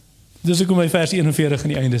 Dus ek kom by vers 41 aan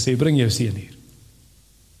die einde sê, bring jou seun hier.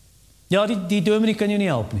 Ja, die dominee kan jou nie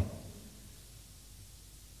help nie.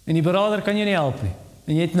 En die beraader kan jou nie help nie.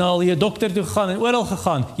 En jy het nou al jou dokter toe gegaan en oral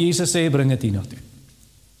gegaan. Jesus sê, bring dit hier na toe.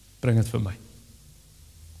 Bring dit vir my.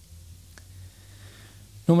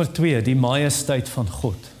 Nommer 2, die majesteit van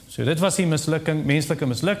God. So dit was die mislukking, menslike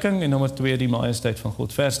mislukking, en nommer 2, die majesteit van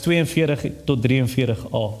God. Vers 42 tot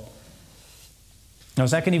 43a. Nou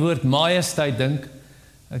as ek in die woord majesteit dink,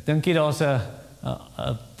 ek dink hier daar's 'n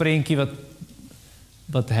prentjie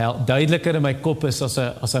wat duideliker in my kop is as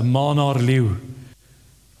 'n manaar leeu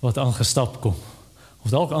wat aangestap kom of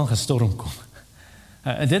dalk aangestorm kom.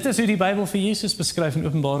 En dit is hoe die Bybel vir Jesus beskryf in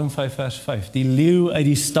Openbaring 5 vers 5, die leeu uit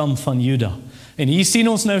die stam van Juda. En hier sien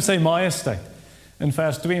ons nou sy majesteit in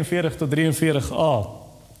vers 42 tot 43a.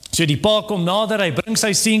 So die pa kom nader, hy bring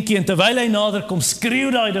sy seentjie en terwyl hy nader kom,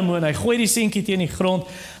 skreeu daai demoon, hy gooi die seentjie teen die grond,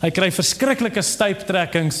 hy kry verskriklike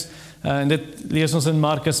stuiptrekkings, en dit lees ons in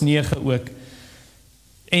Markus 9 ook.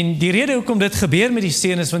 En die rede hoekom dit gebeur met die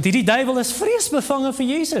seun is, want hierdie duiwel is vreesbevange vir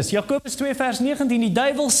Jesus. Jakobus 2 vers 19, die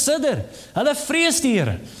duiwel sidder. Hulle vrees die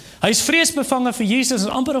Here. Hy is vreesbevange vir Jesus,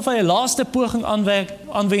 en amper of hy 'n laaste poging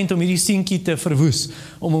aanwend om hierdie seentjie te verwoes,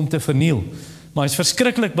 om hom te verniel. Maar hy is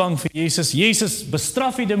verskriklik bang vir Jesus. Jesus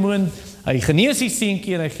bestraf die demoon, hy genees die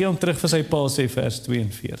seentjie en hy gee hom terug vir sy pa, sê vers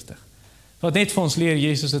 42. Wat net vir ons leer,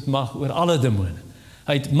 Jesus het mag oor alle demone.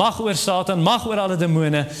 Hy het mag oor Satan, mag oor alle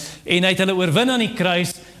demone, en hy het hulle oorwin aan die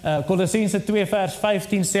kruis. Kolossense 2 vers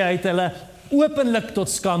 15 sê hy het hulle openlik tot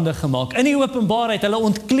skande gemaak. In die openbaarheid hulle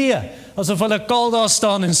ontklee, asof hulle kaal daar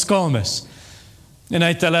staan en skaam is. En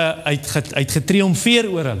hy het getriomfeer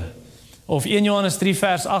oor hulle. Of 1 Johannes 3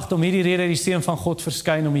 vers 8, om hierdie rede die Seun van God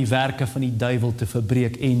verskyn om die werke van die duiwel te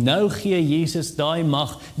verbreek. En nou gee Jesus daai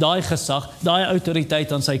mag, daai gesag, daai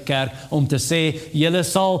autoriteit aan sy kerk om te sê, julle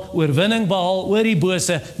sal oorwinning behaal oor die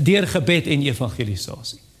bose deur gebed en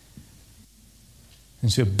evangelisasie. En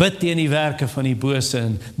so bid teen die werke van die bose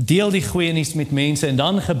en deel die goeie nuus met mense, en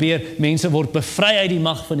dan gebeur, mense word bevry uit die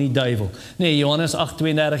mag van die duiwel. Nee, Johannes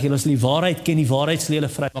 8:32, julle sal die waarheid ken, die waarheid sal julle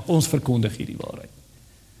vrymaak. Ons verkondig hierdie waarheid.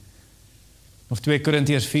 Of 2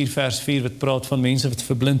 Korintiërs 4 vers 4 wat praat van mense wat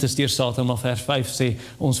verblind is deur Satan, maar vers 5 sê,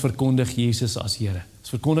 ons verkondig Jesus as Here. Ons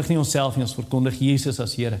verkondig nie onsself nie, ons verkondig Jesus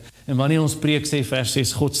as Here. En wanneer ons preek, sê vers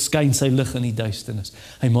 6, God skyn sy lig in die duisternis.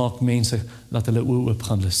 Hy maak mense, laat hulle oë oop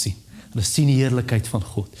gaan, hulle sien. Hulle sien die heerlikheid van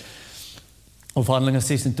God. Of Handelinge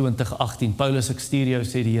 26:18, Paulus, ek stuur jou,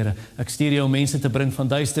 sê die Here, ek stuur jou om mense te bring van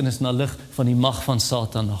duisternis na lig, van die mag van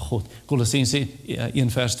Satan na God. Kolossense 1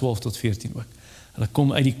 vers 12 tot 14 ook. Hulle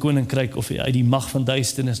kom uit die koninkryk, of uit die mag van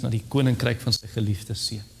duisternis na die koninkryk van sy geliefde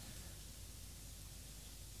seun.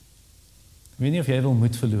 Ek weet nie of jy wil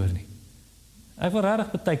moed verloor nie. Ek wil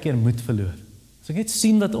regtig baie keer moed verloor. As ek net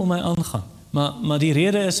sien wat om my aangaan. Maar die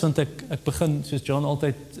rede is, want ek begin, soos John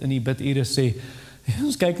altyd in die bidure sê,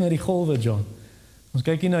 ons kyk na die golwe, John. Ons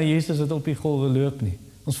kyk nie na Jesus wat op die golwe loop nie.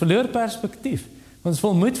 Ons verloor perspektief. Ons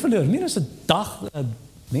vol moed verloor. Nie is 'n dag,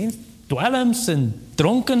 mens, dwelms en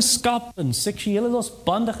dronkenskap en seksuele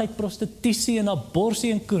losbandigheid, prostitusie en abortus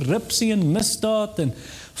en korrupsie en misdaad en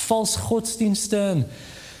vals godsdienste en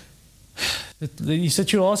die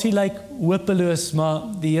situasie lyk hopeloos, maar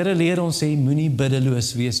die Here leer ons sê, moenie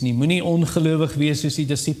biddeloos wees nie, moenie ongelowig wees soos die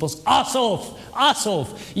disippels, asof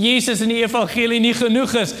Jesus in die evangelie nie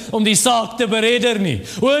genoeg is om die saak te beredder nie.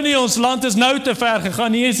 O nee, ons land is nou te ver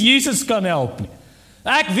gegaan, nie eens Jesus kan help nie.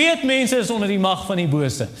 Ek weet mense is onder die mag van die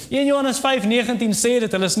bose. 1 Johannes 5:19 sê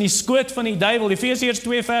dit, hulle is in die skoot van die duiwel. Efesiërs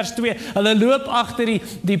 2 vers 2, hulle loop agter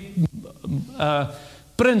die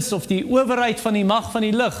prins of die owerheid van die mag van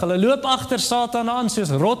die lig. Hulle loop agter Satan aan soos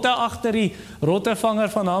rotte agter die rottevanger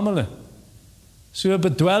van Hamelin. So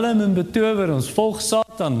bedwelm en betower, ons volg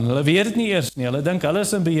Satan. Hulle weet dit nie eers nie. Hulle dink hulle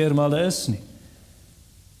is in beheer, maar hulle is nie.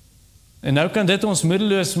 En nou kan dit ons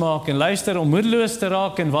moedeloos maak, en luister, om moedeloos te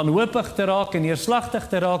raak en wanhoopig te raak en neerslagtig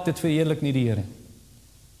te raak, dit verheerlik nie die Here.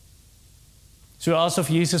 So asof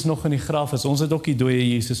Jesus nog in die graf is, ons het ook die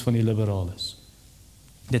dooie Jesus van die liberales.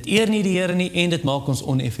 Dit eer nie die Here nie en dit maak ons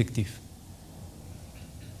oneffektief.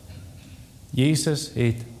 Jesus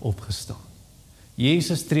het opgestaan.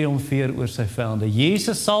 Jesus triomfeer oor sy vyande.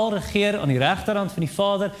 Jesus sal regeer aan die regterhand van die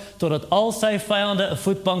Vader, totdat al sy vyande 'n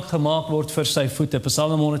voetbank gemaak word vir sy voete.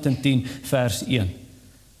 Psalm 110 vers 1.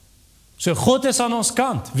 So God is aan ons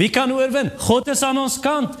kant. Wie kan oorwin? God is aan ons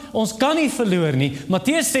kant. Ons kan nie verloor nie.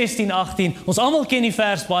 Matteus 16:18, ons almal ken die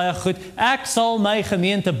vers baie goed. Ek sal my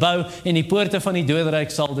gemeente bou en die poorte van die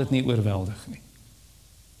doderyk sal dit nie oorweldig nie.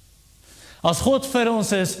 As God vir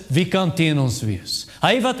ons is, wie kan teen ons wees?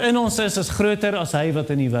 Hy wat in ons is groter as hy wat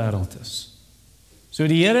in die wêreld is. So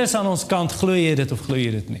die Here is aan ons kant, glo jy dit of glo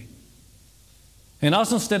jy dit nie? En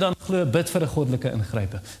as ons dit dan glo, bid vir 'n goddelike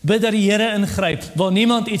ingrype. Bid dat die Here ingryp, waar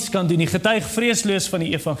niemand iets kan doen nie. Getuig vreesloos van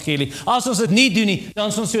die evangelie. As ons dit nie doen nie, dan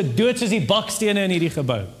is ons so dood soos die bakstene in hierdie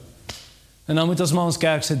gebou. En dan moet ons maar ons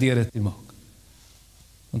kerk se deure toemaak.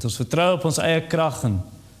 Want ons vertrou op ons eie krag en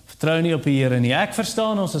vertrou nie op die Here nie. Ek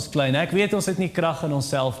verstaan ons is klein, ek weet ons het nie krag in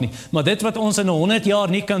onsself nie, maar dit wat ons in 100 jaar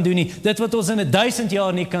nie kan doen nie, dit wat ons in 1000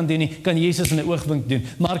 jaar nie kan doen nie, kan Jesus in 'n oogwink doen.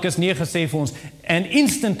 Markus 9 sê vir ons, and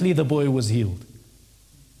instantly the boy was healed.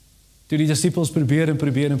 Toe die disippels probeer,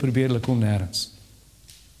 hulle kom nêrens.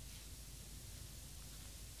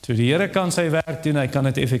 Toe die Here kan sy werk doen, hy kan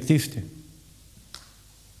dit effektief doen.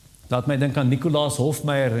 Laat my dink aan Nicolaas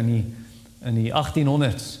Hofmeyer in die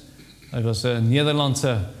 1800s. Hy was 'n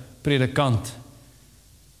Nederlandse predikant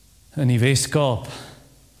in die Wes-Kaap.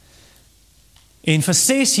 En vir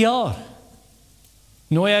 6 jaar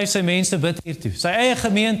nooi hy sy mense bid hier toe. Sy eie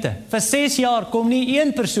gemeente. Vir 6 jaar kom nie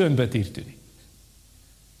een persoon bid hier toe nie.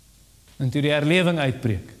 En toe die herlewing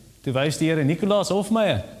uitbreek, toe wys die Here, Nicolaas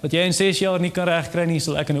Hofmeyer, wat jy in 6 jaar nie kan regkry nie,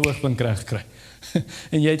 sal ek in 'n oogblink regkry.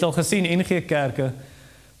 En jy het al gesien, NG Kerke,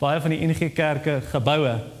 baie van die NG Kerke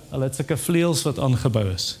geboue, hulle het sulke vleuels wat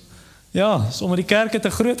aangebou is. Ja, omdat die kerke te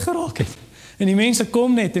groot geraak het. En die mense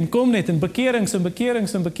kom net en bekerings en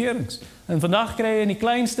bekerings en bekerings. En vandag kry jy in die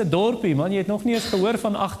kleinste dorpie, man, jy het nog nie eens gehoor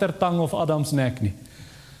van Agtertang of Adamsnek nie.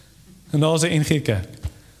 En daar is 'n NG Kerk.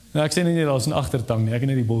 Nou, ek sê nie daar is 'n Agtertang nie, ek het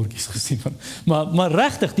net die bordjies gesien van. Maar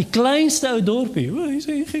regtig, die kleinste ou dorpie, hier is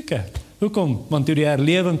 'n NG Kerk. Hoekom? Want toe die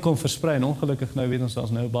herlewing kom versprei, en ongelukkig nou weet ons,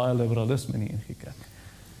 daar's nou baie liberalisme in die NG Kerk.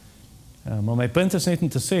 Maar my punt is net om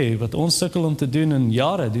te sê, wat ons sukkel om te doen in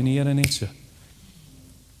jare, doen die Here net so.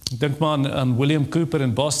 Ek dink maar aan William Cooper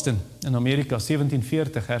in Boston, in Amerika,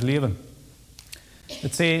 1740, herlewing.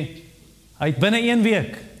 Dit sê, hy het binne 1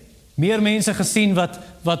 week meer mense gesien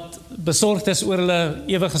wat besorgd is oor hulle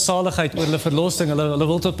ewige saligheid, oor hulle verlossing, hulle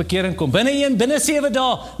wil tot bekering kom. Binne 7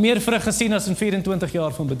 dae meer vrug gesien as in 24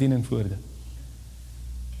 jaar van bediening voor dit.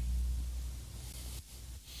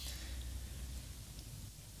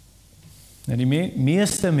 En die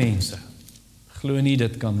meeste mense glo nie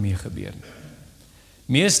dit kan meegebeur nie.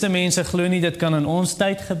 Meeste mense glo nie dit kan in ons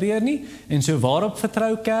tyd gebeur nie, en so waarop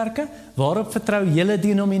vertrou kerke? Waarop vertrou hele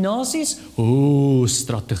denominasies?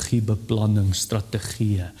 Strategiebeplanning,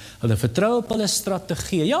 strategieë. Hulle vertrou op hulle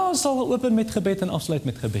strategieë. Ja, ons sal open met gebed en afsluit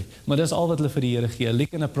met gebed, maar dis al wat hulle vir die Here gee, 'n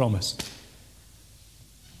leak and a promise.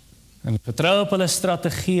 En vertrou op hulle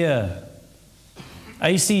strategieë.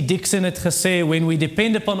 A.C. Dixon het gesê, when we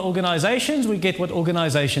depend upon organizations, we get what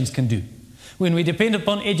organizations can do. When we depend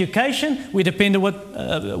upon education, we depend on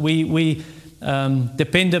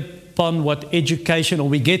depend upon what education, or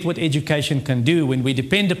we get what education can do. When we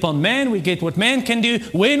depend upon man, we get what man can do.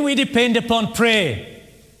 When we depend upon prayer,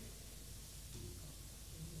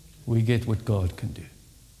 we get what God can do.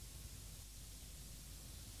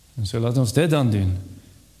 En so laat ons dit dan doen.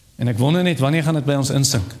 En ek wonder net, wanneer gaan dit by ons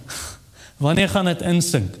insink? Wanneer gaan dit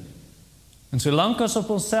insink? En solank ons op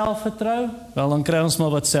onsself vertrou, wel dan kry ons maar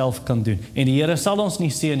wat self kan doen. En die Here sal ons nie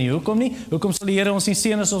seën nie. Hoekom nie? Hoekom sal die Here ons nie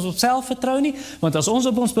seën as ons op self vertrou nie? Want as ons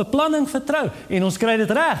op ons beplanning vertrou en ons kry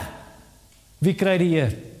dit reg, wie kry die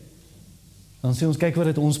eer? Dan sê ons, kyk wat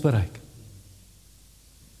het ons bereik.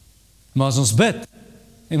 Maar as ons bid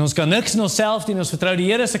en ons kan niks in onsself doen, ons vertrou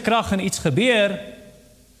die Here se krag en iets gebeur,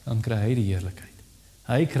 dan kry hy die heerlikheid.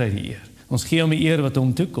 Hy kry die eer. Ons gee hom die eer wat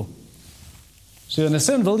hom toekom. So in 'n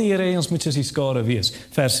sin wil die Here hê ons moet soos die skare wees,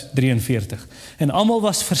 vers 43. En almal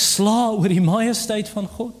was verslae oor die majesteit van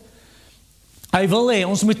God. Hy wil hê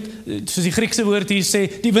ons moet, soos die Griekse woord hier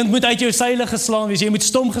sê, die wind moet uit jou seile geslaan wees, jy moet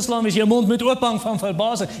stom geslaan wees, jou mond moet oophang van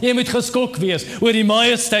verbasing, jy moet geskok wees oor die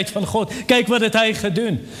majesteit van God. Kyk wat het hy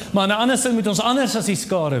gedoen. Maar in 'n ander sin moet ons anders as die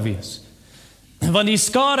skare wees. Want die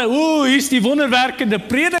skare, hier's die wonderwerkende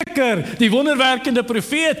prediker, die wonderwerkende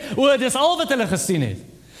profeet, dis al wat hulle gesien het.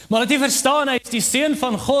 Maar dat jy verstaan, hy is die seun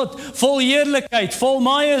van God, vol heerlikheid, vol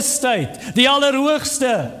majesteit, die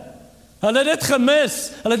allerhoogste. Hulle het dit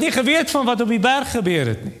gemis, hulle het nie geweet van wat op die berg gebeur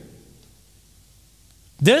het nie.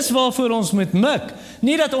 Dis waarvoor ons moet mik,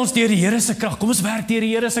 nie dat ons deur die Here se krag, kom ons werk deur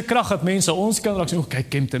die Here se krag, dat mense ons kan raak sien, kyk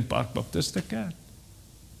Kempton Park Baptiste Kerk.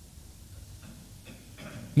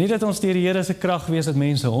 Nie dat ons deur die Here se krag wees, dat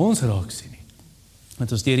mense ons raak sien nie.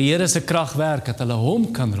 Dat ons deur die Here se krag werk, dat hulle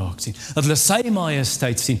hom kan raak sien, dat hulle sy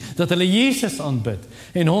majesteit sien, dat hulle Jesus aanbid,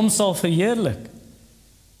 en hom sal verheerlik.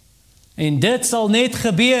 En dit sal net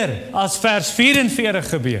gebeur, as vers 44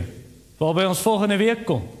 gebeur, waarby ons volgende week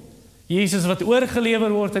kom. Jesus wat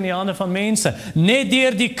oorgelewer word in die hande van mense, net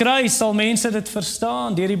deur die kruis sal mense dit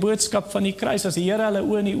verstaan, deur die boodskap van die kruis, as die Here hulle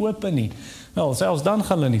oë nie open nie. Wel, selfs dan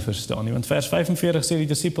gaan hulle nie verstaan nie, want vers 45 sê die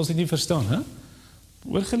disippels het nie verstaan, hè?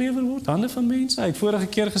 Oorgelewer word, hande van mense. Hy het vorige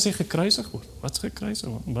keer gesê gekruisig word. Wat's gekruisig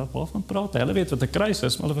word? Waarvan praat hy? Hulle weet wat 'n kruis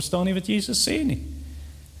is, maar hulle verstaan nie wat Jesus sê nie.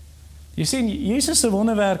 Jy sien, Jesus se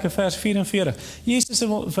wonderwerke, vers 44,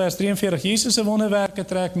 vers 43, Jesus se wonderwerke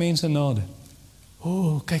trek mense nader.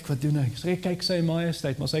 Kyk wat doen hy. Sê, kyk sy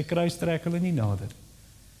majesteit, maar sy kruis trek hulle nie nader.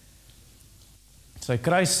 Sy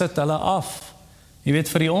kruis sit hulle af. Jy weet,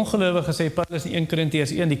 vir die ongelowige sê Paulus in 1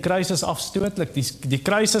 Korintiërs 1, die kruis is afstootlik, die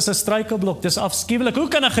kruis is 'n struikelblok, dis afskuwelik. Hoe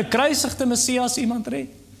kan 'n gekruisigde Messias iemand red?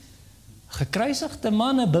 Gekruisigde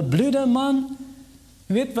man, 'n bebloede man.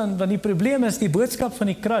 Jy weet, want die probleem is die boodskap van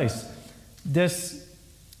die kruis.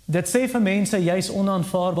 Dit sê vir mense, jy's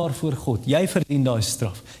onaanvaarbaar voor God. Jy verdien daai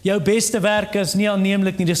straf. Jou beste werke is nie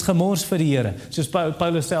aanneemlik nie, dis gemors vir die Here. Soos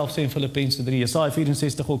Paulus self sê in Filippense 3, Jesaja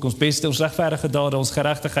 64 ook, ons beste, ons regverdige dade, ons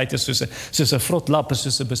geregtigheid is soos 'n vrot lap, is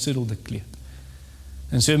soos 'n besoedelde kleed.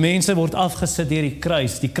 En so mense word afgesit deur die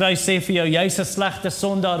kruis. Die kruis sê vir jou, jy's 'n slegte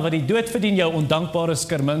sondaar wat die dood verdien, jou ondankbare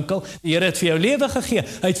skerminkel. Die Here het vir jou lewe gegee,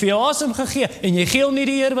 hy het vir jou asem gegee, en jy gee hom nie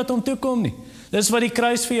die eer wat hom toekom nie. Dis wat die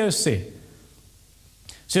kruis vir jou sê.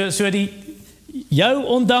 Jou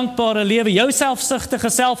ondankbare lewe, jou selfsugtige,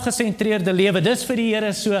 selfgesentreerde lewe, dis vir die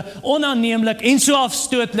Here so onaanneemlik en so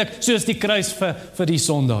afstootlik, soos die kruis vir die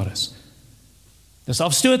sondaar is. Dis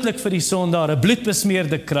afstootlik vir die sondaar, 'n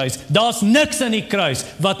bloedbesmeerde kruis. Daar's niks in die kruis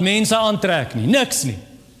wat mense aantrek nie, niks nie.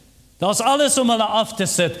 Daar's alles om hulle af te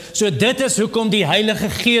sit. So dit is hoekom die Heilige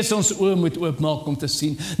Gees ons oë moet oopmaak om te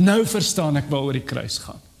sien. Nou verstaan ek waaroor die kruis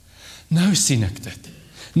gaan. Nou sien ek dit.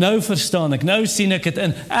 Nou verstaan ek, nou sien ek dit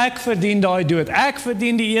in. Ek verdien daai dood, ek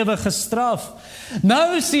verdien die ewige straf.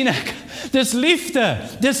 Nou sien ek, dis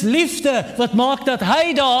liefde wat maak dat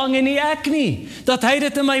hy daar hang en nie ek nie. Dat hy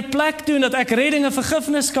dit in my plek doen, dat ek redding en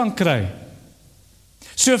vergifnis kan kry.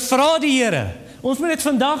 So vra die Here, ons moet dit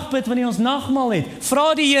vandag bid wanneer ons nagmaal het.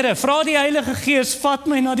 Vra die Here, vra die Heilige Gees, vat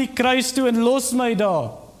my na die kruis toe en los my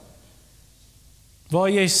daar. Waar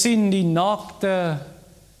jy sien die naakte,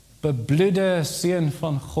 bebloede seun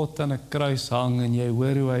van God aan 'n kruis hang en jy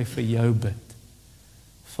hoor hoe hy vir jou bid.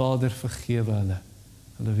 Vader, vergewe hulle.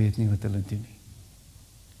 Hulle weet nie wat hulle doen nie.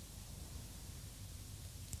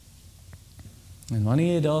 En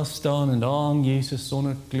wanneer jy daar staan en daar hang Jesus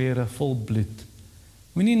sonder klere vol bloed,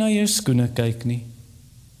 moenie na jou skoene kyk nie.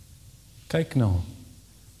 Kyk na hom.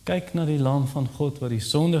 Kyk na die lam van God wat die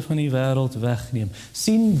sonde van die wêreld wegneem.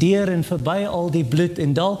 Sien deur en verby al die bloed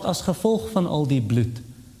en dalk as gevolg van al die bloed,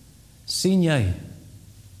 sien jy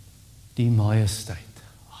die majesteit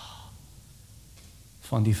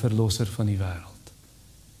van die verlosser van die wêreld.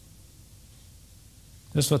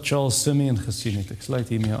 Dis wat Charles Simeon gesien het. Ek sluit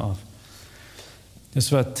hiermee af. Dis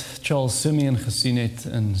wat Charles Simeon gesien het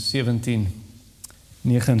in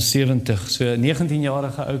 1779. So 'n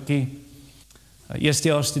 19-jarige ouetjie, 'n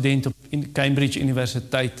eerstejaars student op Cambridge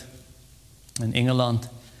Universiteit in Engeland.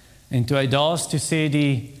 En toe hy daar's, toe sê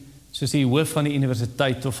soos die hoof van die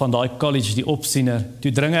universiteit of van daai college, die opsiener,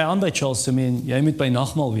 toe dring hy aan by Charles Simeon, jy moet by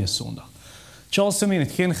nagmaal wees Sondag. Charles Simeon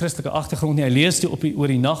het geen Christelike agtergrond nie, hy lees toe oor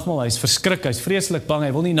die nagmaal, hy is verskrik, hy is vreeslik bang,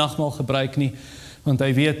 hy wil nie nagmaal gebruik nie, want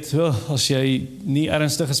hy weet, as jy nie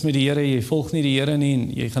ernstig is met die Here, jy volg nie die Here nie,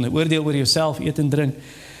 en jy gaan 'n oordeel oor jouself eet en drink,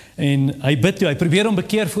 en hy bid toe, hy probeer hom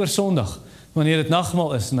bekeer voor Sondag, wanneer dit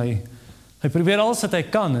nagmaal is, en hy probeer alles wat hy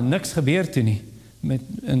kan, en niks gebeur toe nie,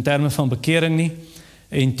 in terme van bekering nie.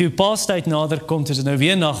 En toe Paastyd nader kom, is dit nou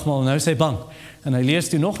weer nagmaal, en nou is hy bang. En hy lees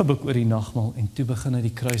toe nog 'n boek oor die nagmaal, en toe begin hy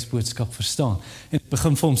die kruisboodskap verstaan. En het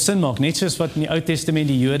begin vir hom sin maak, net soos wat in die Ou Testament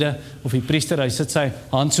die Jode, of die priester, hy sit sy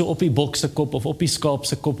hand so op die bok se kop, of op die skaap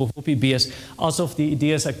se kop, of op die bees, asof die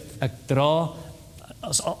idee is, ek dra,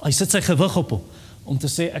 hy sit sy gewig op hom, om te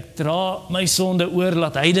sê, ek dra my sonde oor,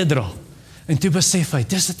 laat hy dit dra. En toe besef hy,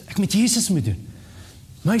 dis wat ek met Jesus moet doen.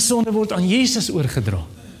 My sonde word aan Jesus oorgedra.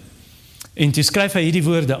 En toe skryf hy hierdie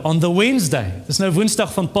woorde, on the Wednesday, dis nou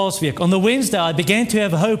Woensdag van Paasweek, on the Wednesday I began to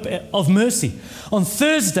have hope of mercy. On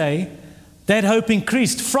Thursday, that hope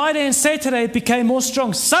increased. Friday and Saturday it became more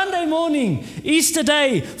strong. Sunday morning, Easter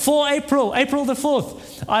day, 4 April the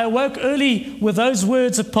 4th, I awoke early with those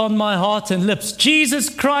words upon my heart and lips. Jesus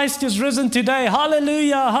Christ is risen today.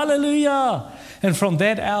 Hallelujah, hallelujah. And from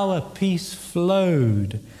that hour, peace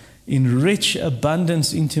flowed in rich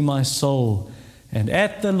abundance into my soul. And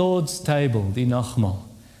at the Lord's table, die nagmaal,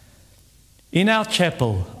 in our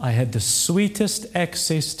chapel, I had the sweetest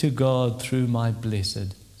access to God through my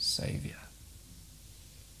blessed Savior.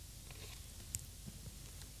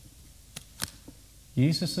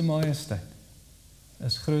 Jesus se majesteit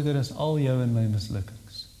is groter as al jou en my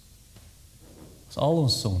mislukkings. As al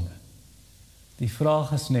ons sonde. Die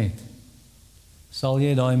vraag is net, sal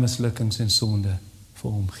jy daai mislukkings en sonde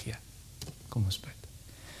vir hom gee? Kom ons bid.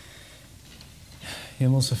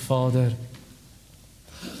 Hemelse Vader,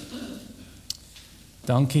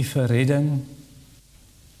 dankie vir redding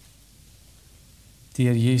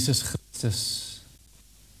deur Jesus Christus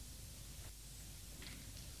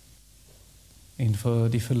en vir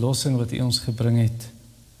die verlossing wat U ons gebring het,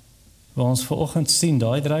 waar ons vanoggend sien,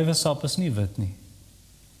 daai druiwesap is nie wit nie,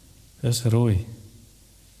 dis rooi,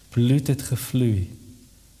 bloed het gevloei,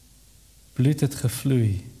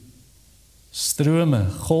 strome,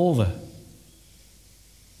 golwe,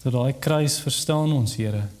 tot daai kruis verstaan ons,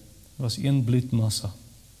 Here, was een bloedmassa.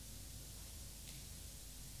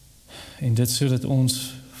 En dit sodat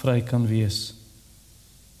ons vry kan wees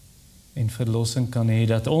en verlossing kan hê,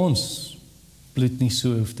 dat ons bloed nie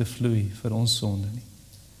so hoef te vloei vir ons sonde nie.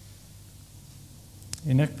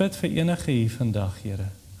 En ek bid vir enige hier vandag, Here,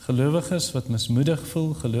 gelowiges wat mismoedig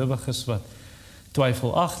voel, gelowiges wat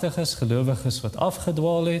twyfelagtiges, gelowiges wat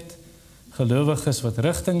afgedwaal het, gelowiges wat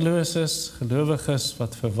rigtingloos is, gelowiges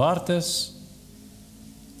wat verward is,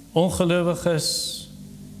 ongelowiges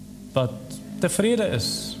wat tevrede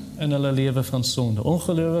is in hulle lewe van sonde,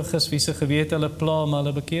 ongelowiges wie se gewete hulle pla, maar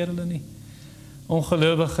hulle bekeer hulle nie,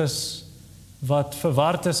 ongelowiges wat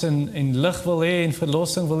verward is en lig wil hê en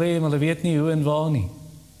verlossing wil hê, maar hulle weet nie hoe en waar nie.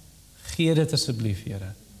 Gee dit asseblief,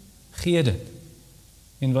 Here. Gee dit.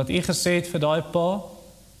 En wat U gesê het vir daai pa,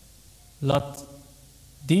 laat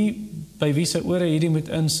die by wie se ore hierdie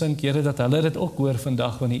moet insink, Here, dat hulle dit ook hoor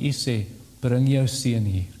vandag wanneer U sê, bring jou seun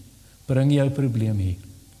hier. Bring jou probleem hier.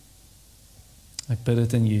 Ek bid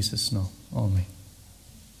dit in Jesus naam. Amen.